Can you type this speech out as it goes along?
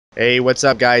Hey, what's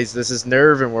up, guys? This is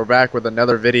Nerve, and we're back with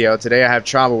another video. Today I have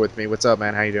Trauma with me. What's up,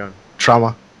 man? How you doing?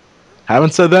 Trauma.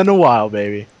 Haven't said that in a while,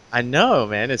 baby. I know,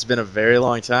 man. It's been a very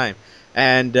long time.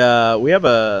 And we have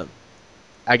a,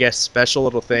 I guess, special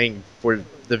little thing for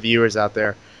the viewers out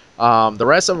there. The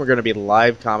rest of them are going to be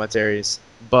live commentaries,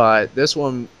 but this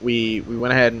one we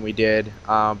went ahead and we did.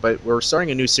 But we're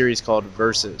starting a new series called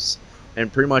Versus.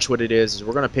 And pretty much what it is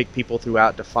we're going to pick people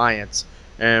throughout Defiance,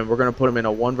 and we're going to put them in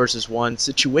a one versus one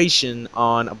situation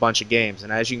on a bunch of games.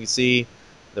 And as you can see,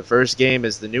 the first game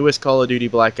is the newest Call of Duty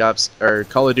Black Ops, or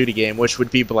Call of Duty game, which would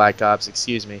be Black Ops,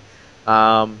 excuse me.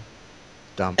 Um,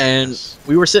 Dumb. and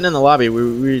we were sitting in the lobby.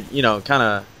 We were, kind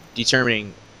of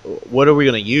determining what are we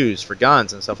going to use for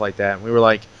guns and stuff like that. And we were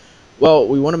like, well,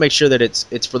 we want to make sure that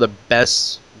it's for the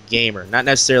best gamer, not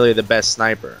necessarily the best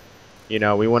sniper. We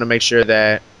want to make sure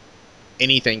that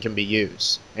anything can be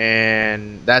used,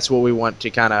 and that's what we want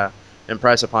to kind of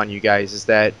impress upon you guys, is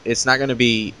that it's not going to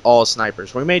be all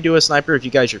snipers. We may do a sniper if you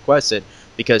guys request it,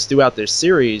 because throughout this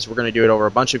series we're going to do it over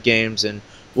a bunch of games, and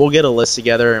we'll get a list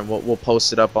together and we'll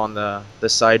post it up on the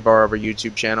sidebar of our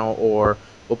YouTube channel, or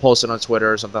we'll post it on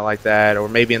Twitter or something like that, or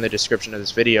maybe in the description of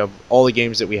this video of all the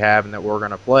games that we have and that we're going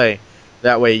to play.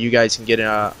 That way you guys can get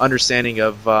an understanding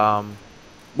of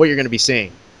what you're going to be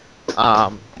seeing.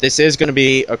 This is going to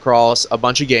be across a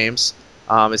bunch of games.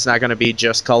 It's not going to be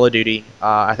just Call of Duty.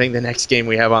 I think the next game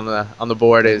we have on the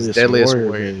board is Deadliest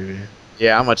Warrior.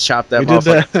 Yeah, I'm gonna chop that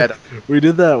motherfucker's head up. We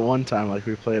did that one time. Like,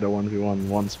 we played a 1v1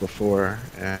 once before,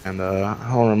 and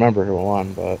I don't remember who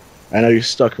won, but I know you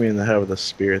stuck me in the head with a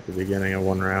spear at the beginning of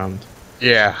one round.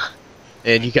 Yeah,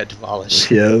 and you got demolished.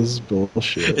 Yeah, it was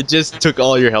bullshit. It just took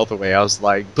all your health away. I was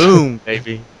like, boom,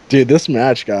 baby. Dude, this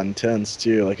match got intense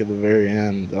too. Like, at the very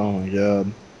end. Oh my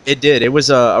god. It did. It was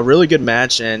a really good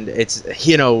match, and it's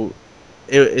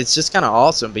it's just kind of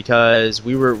awesome, because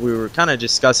we were kind of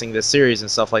discussing this series and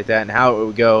stuff like that and how it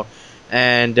would go,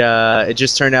 and it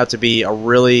just turned out to be a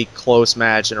really close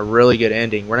match and a really good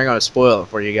ending. We're not going to spoil it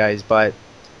for you guys, but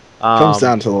comes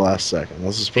down to the last second.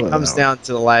 Let's just put it comes down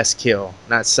to the last kill,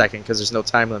 not second, because there's no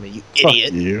time limit. You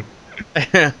idiot.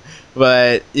 Fuck you.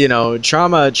 But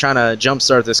Trauma trying to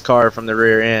jumpstart this car from the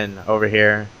rear end over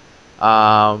here.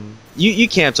 You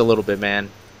camped a little bit, man.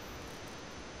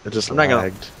 It just I'm lagged. not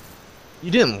gonna.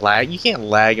 You didn't lag. You can't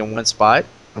lag in one spot.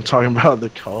 I'm talking about the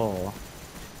call.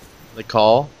 The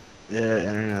call. Yeah,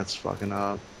 internet's fucking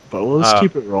up. But we'll just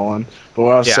keep it rolling. But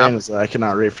what I was saying is that I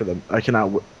cannot rape for the. I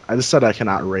just said I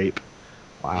cannot rape.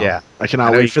 Wow. Yeah. I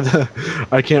cannot wait for the.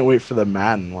 I can't wait for the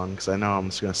Madden one, because I know I'm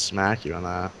just gonna smack you on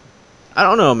that. I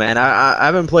don't know, man. I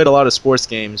haven't played a lot of sports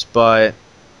games, but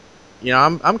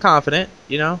I'm confident.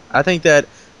 I think that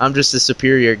I'm just a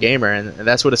superior gamer, and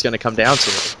that's what it's going to come down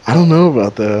to. I don't know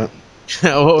about that.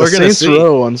 Well, the we're gonna Saints see.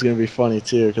 Row one's gonna be funny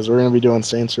too, because we're gonna be doing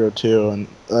Saints Row 2, and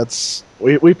that's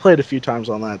we played a few times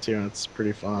on that too, and it's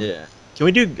pretty fun. Yeah. Can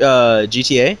we do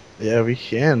GTA? Yeah, we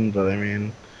can, but I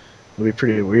mean, it'll be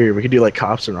pretty weird. We could do like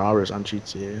cops and robbers on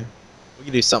GTA. We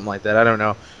could do something like that. I don't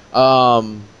know.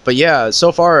 But yeah,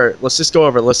 so far, let's just go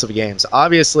over a list of games.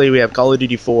 Obviously, we have Call of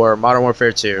Duty 4, Modern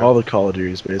Warfare 2. All the Call of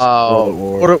Duties, basically.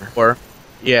 World at War.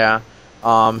 Yeah.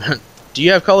 Do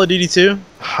you have Call of Duty 2?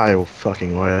 I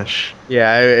fucking wish.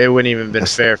 Yeah, it wouldn't even been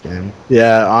fair. Game.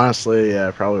 Yeah, honestly, yeah,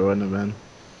 it probably wouldn't have been.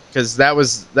 Because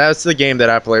that's the game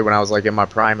that I played when I was like in my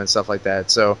prime and stuff like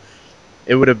that. So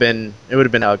it would have been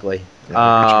ugly.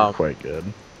 Yeah, quite good.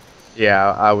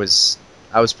 Yeah, I was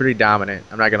pretty dominant.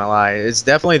 I'm not gonna lie. It's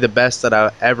definitely the best that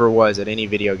I ever was at any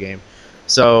video game.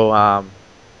 So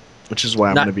which is why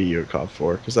I'm gonna be you at COD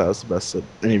 4, because that was the best at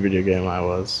any video game I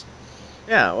was.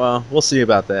 Yeah, well, we'll see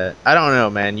about that. I don't know,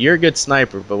 man. You're a good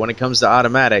sniper, but when it comes to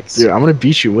automatics, dude, I'm gonna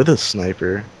beat you with a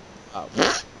sniper.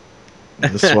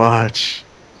 Just watch.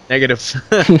 Negative.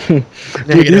 Dude,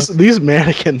 these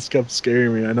mannequins kept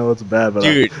scaring me. I know it's bad, but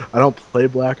dude, I don't play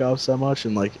Black Ops that much,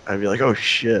 and like I'd be like, oh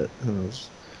shit.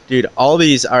 Dude, all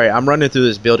these. All right, I'm running through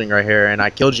this building right here, and I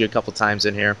killed you a couple times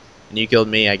in here, and you killed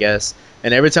me, I guess.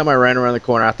 And every time I ran around the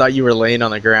corner, I thought you were laying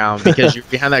on the ground, because you're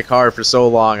behind that car for so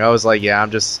long. I was like, yeah,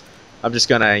 I'm just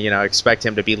gonna, expect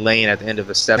him to be laying at the end of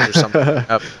the steps or something.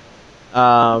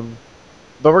 But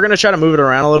we're gonna try to move it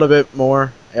around a little bit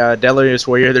more. Deadliest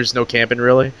Warrior, there's no camping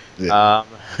really. Yeah.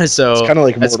 So it's kind of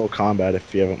like Mortal Kombat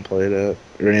if you haven't played it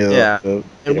or any of yeah.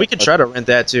 And we could try to rent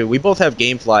that too. We both have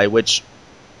GameFly, which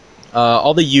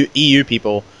all the EU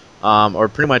people, or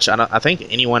pretty much I think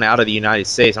anyone out of the United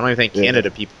States. I don't even think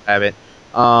Canada people have it.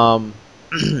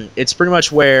 It's pretty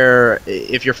much where,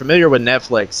 if you're familiar with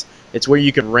Netflix, it's where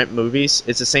you can rent movies.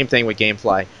 It's the same thing with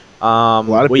GameFly. A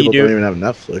lot of people don't even have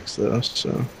Netflix though.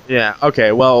 So yeah,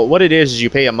 okay. Well, what it is you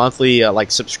pay a monthly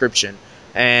like subscription,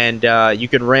 and you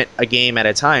can rent a game at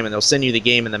a time, and they'll send you the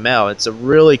game in the mail. It's a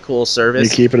really cool You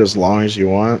service. keep it as long as you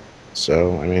want.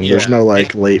 So I mean, there's Yeah, no and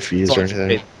like late as fees long or as you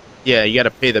anything. yeah, you got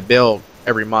to pay the bill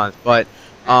every month, but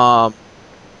um,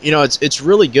 you know, it's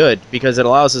really good because it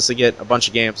allows us to get a bunch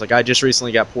of games. Like I just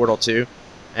recently got Portal 2,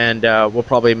 and we'll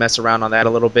probably mess around on that a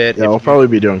little bit. Yeah, we'll If you, probably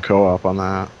be doing co-op on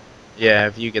that. yeah,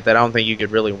 if you get that, I don't think you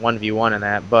could really 1v1 in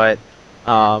that, but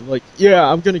like, yeah,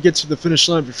 I'm gonna get to the finish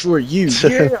line before you,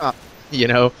 yeah, you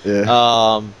know.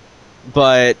 Yeah.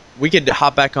 But we could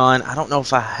hop back on. I don't know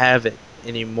if I have it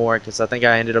anymore because I think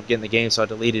I ended up getting the game, so I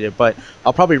deleted it. But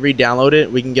I'll probably re-download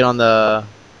it. We can get on the,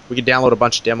 we can download a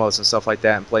bunch of demos and stuff like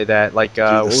that and play that. Like, Dude,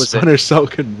 the what was it? Splinter Cell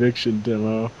Conviction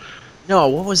demo. No,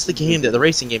 what was the game that the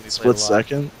racing game we played a Split lot?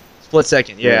 Second. Split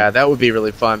Second. Yeah, Yeah. that would be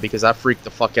really fun because I freaked the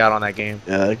fuck out on that game.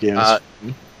 Yeah, that game Uh,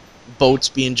 is Boats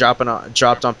being dropped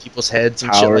on people's heads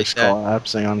and shit like towers that.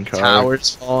 collapsing on cars.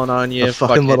 Towers falling on you. The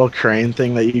fucking little crane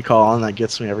thing that you call on that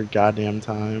gets me every goddamn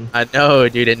time. I know,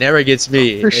 dude. It never gets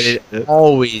me. And it Shit.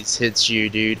 always hits you,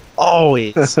 dude.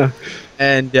 Always.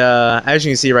 And as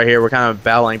you can see right here, we're kind of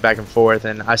battling back and forth.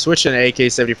 And I switched to an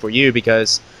AK-74U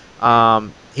because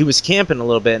he was camping a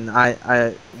little bit, and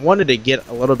I wanted to get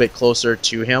a little bit closer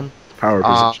to him. Power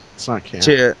position. It's not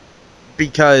camp.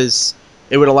 Because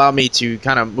it would allow me to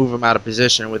kind of move him out of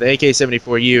position. With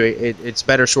AK-74U, it's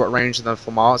better short range than the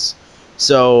FAMAS.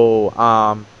 So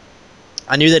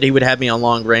I knew that he would have me on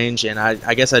long range, and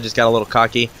I guess I just got a little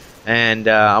cocky, and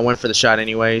I went for the shot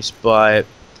anyways. But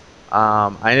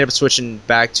I ended up switching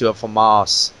back to a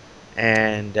FAMAS,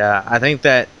 and I think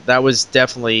that was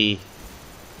definitely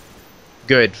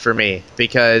good for me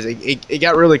because it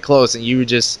got really close, and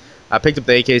I picked up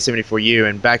the AK-74U,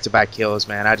 and back-to-back kills,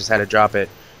 man. I just had to drop it.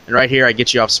 And right here, I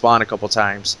get you off spawn a couple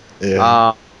times.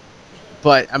 Yeah.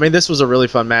 But I mean, this was a really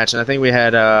fun match, and I think we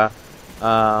had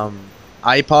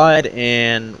iPod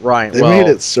and Ryan. They made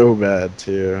it so bad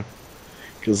too,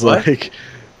 because What? like,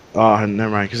 oh, never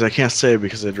mind. Because I can't say it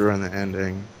because I'd ruin the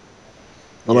ending.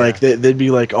 But Yeah. like, they'd be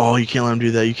like, "Oh, you can't let him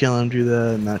do that. You can't let him do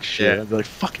that," and that shit. Yeah. I'd be like,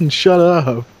 "Fucking shut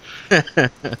up."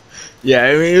 Yeah,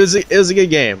 I mean, it was a good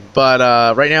game,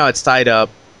 but right now it's tied up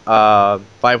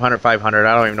 500.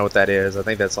 I don't even know what that is. I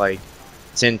think that's like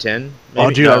 10-10. Oh,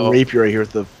 maybe? dude, No. I rape you right here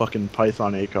with the fucking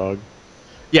Python ACOG.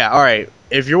 Yeah, all right.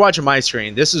 If you're watching my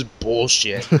screen, this is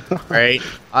bullshit, right?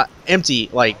 Empty,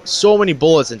 like so many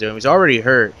bullets into him. He's already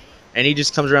hurt, and he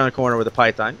just comes around the corner with a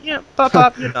Python. Yeah, pop,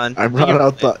 pop, you're done. I brought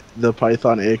out the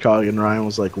Python ACOG, and Ryan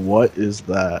was like, "What is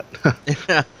that?"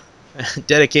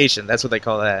 Dedication. That's what they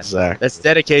call that. Exactly. That's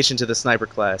dedication to the sniper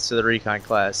class, to the recon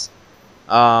class.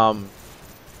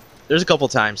 There's a couple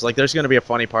times. Like, there's going to be a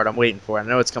funny part I'm waiting for. I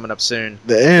know it's coming up soon.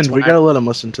 The end. It's We when gotta let him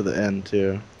listen to the end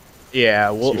too. Yeah,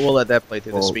 we'll let that play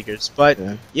through the Well, speakers. But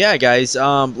yeah. yeah, guys,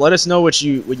 let us know what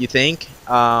you think,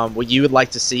 what you would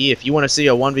like to see. If you want to see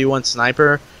a 1v1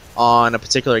 sniper on a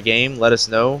particular game, let us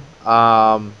know.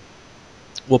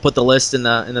 We'll put the list in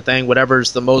the thing.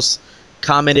 Whatever's the most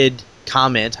commented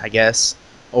comment, I guess,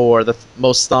 or the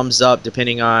most thumbs up,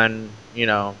 depending on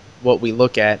what we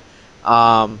look at.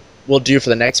 We'll do for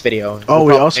the next video. Oh,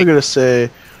 We'll we also gotta say,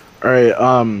 all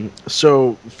right.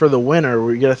 So for the winner,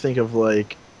 we gotta think of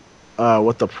like,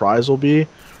 what the prize will be.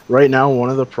 Right now,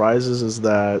 one of the prizes is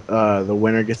that the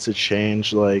winner gets to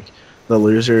change like the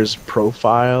loser's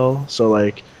profile. So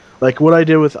like what I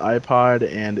did with iPod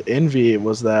and Envy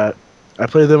was that I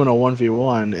played them in a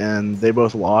 1v1 and they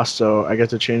both lost. So I got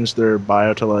to change their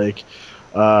bio to like,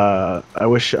 I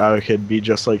wish I could be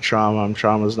just like Trauma. I'm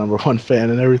Trauma's #1 fan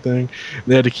and everything. And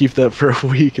they had to keep that for a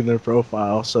week in their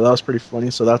profile. So that was pretty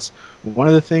funny. So that's one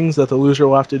of the things that the loser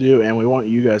will have to do. And we want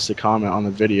you guys to comment on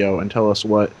the video and tell us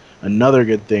what another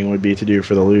good thing would be to do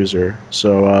for the loser.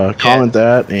 So comment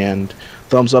that and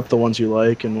thumbs up the ones you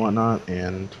like and whatnot.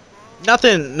 And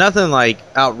nothing like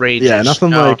outrageous. yeah,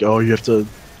 nothing no. like, oh, you have to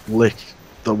lick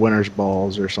the winner's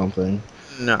balls or something.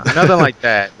 No, nothing like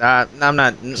that. I'm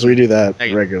not. Because we do that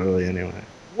Negative. regularly anyway.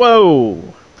 Whoa,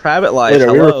 private life. Wait,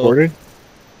 are we hello. recording?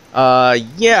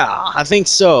 Yeah, I think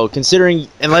so. Considering,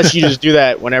 unless you just do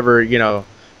that whenever you're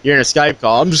in a Skype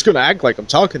call, I'm just gonna act like I'm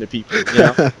talking to people.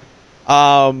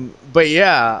 But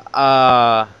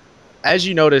yeah, as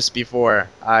you noticed before,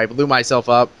 I blew myself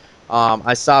up.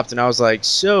 I stopped and I was like,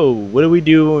 "So, what do we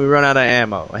do when we run out of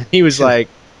ammo?" And he was like,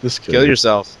 This kid. "Kill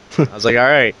yourself." I was like, "All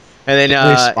right." And then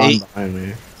He spawned behind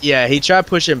me. yeah, he tried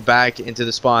pushing back into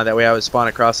the spawn. That way I would spawn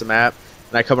across the map.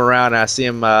 And I come around and I see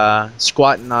him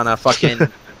squatting on a fucking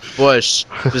bush,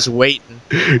 just waiting.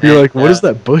 You're like, what is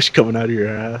that bush coming out of your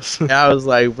ass? And I was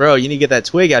like, bro, you need to get that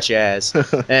twig out your ass.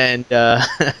 And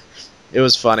it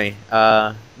was funny.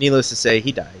 Needless to say,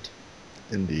 he died.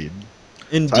 Indeed.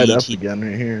 Tied Indeed, up again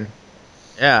right here.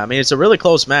 yeah. I mean, it's a really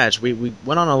close match. We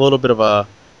went on a little bit of a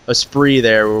spree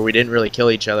there where we didn't really kill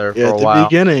each other Yeah, for at a the while.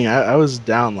 beginning, I was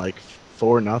down like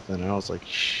 4-0. I was like,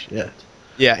 shit.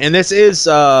 Yeah, and this is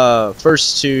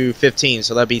first to 15,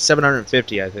 so that'd be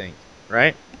 750, I think,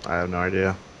 right? I have no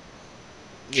idea.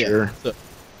 Yeah. Sure. So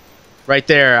right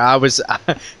there, I was.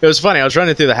 It was funny. I was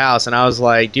running through the house, and I was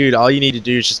like, "Dude, all you need to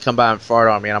do is just come by and fart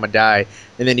on me, and I'm gonna die."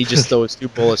 And then he just throws 2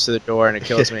 bullets to the door, and it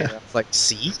kills me. And I was like,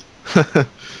 "See?"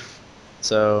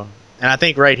 So, and I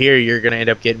think right here you're gonna end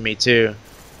up getting me too.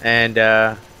 And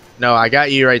no, I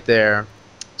got you right there.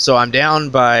 So I'm down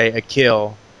by a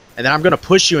kill, and then I'm gonna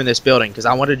push you in this building because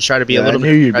I wanted to try to be a Yeah, I little knew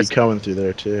bit you'd be aggressive. coming through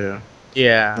there too. And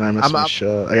Yeah, I missed my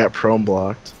shot. I got prone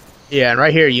blocked. yeah, and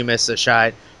right here you missed a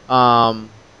shot.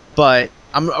 But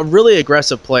I'm a really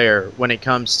aggressive player when it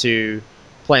comes to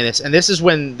playing this, and this is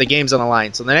when the game's on the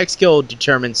line. So the next kill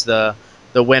determines the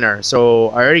winner. So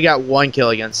I already got 1 kill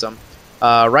against them.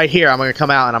 Right here, I'm gonna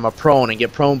come out and I'm a prone and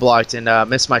get prone blocked and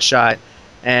miss my shot.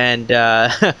 And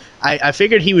I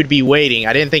figured he would be waiting.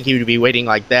 I didn't think he would be waiting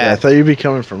like Yeah, I that. thought you'd be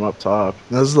coming from up top.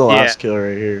 This is the Yeah, last kill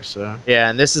right here, so. yeah,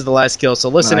 and this is the last kill. So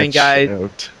And I listening, guys,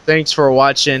 choked. thanks for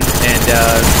watching,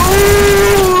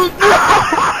 and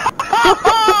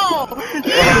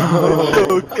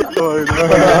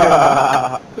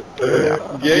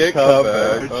Get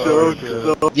covered.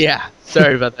 yeah,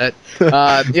 sorry about that.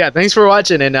 Yeah, thanks for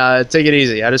watching, and take it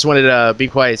easy. I just wanted to be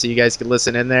quiet so you guys could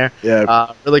listen in there.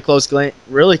 Yeah. Really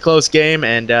close game,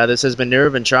 and this has been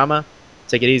Nerve and Trauma.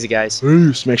 Take it easy, guys.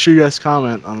 Peace. Make sure you guys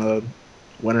comment on the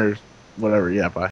winner, whatever. Yeah, bye.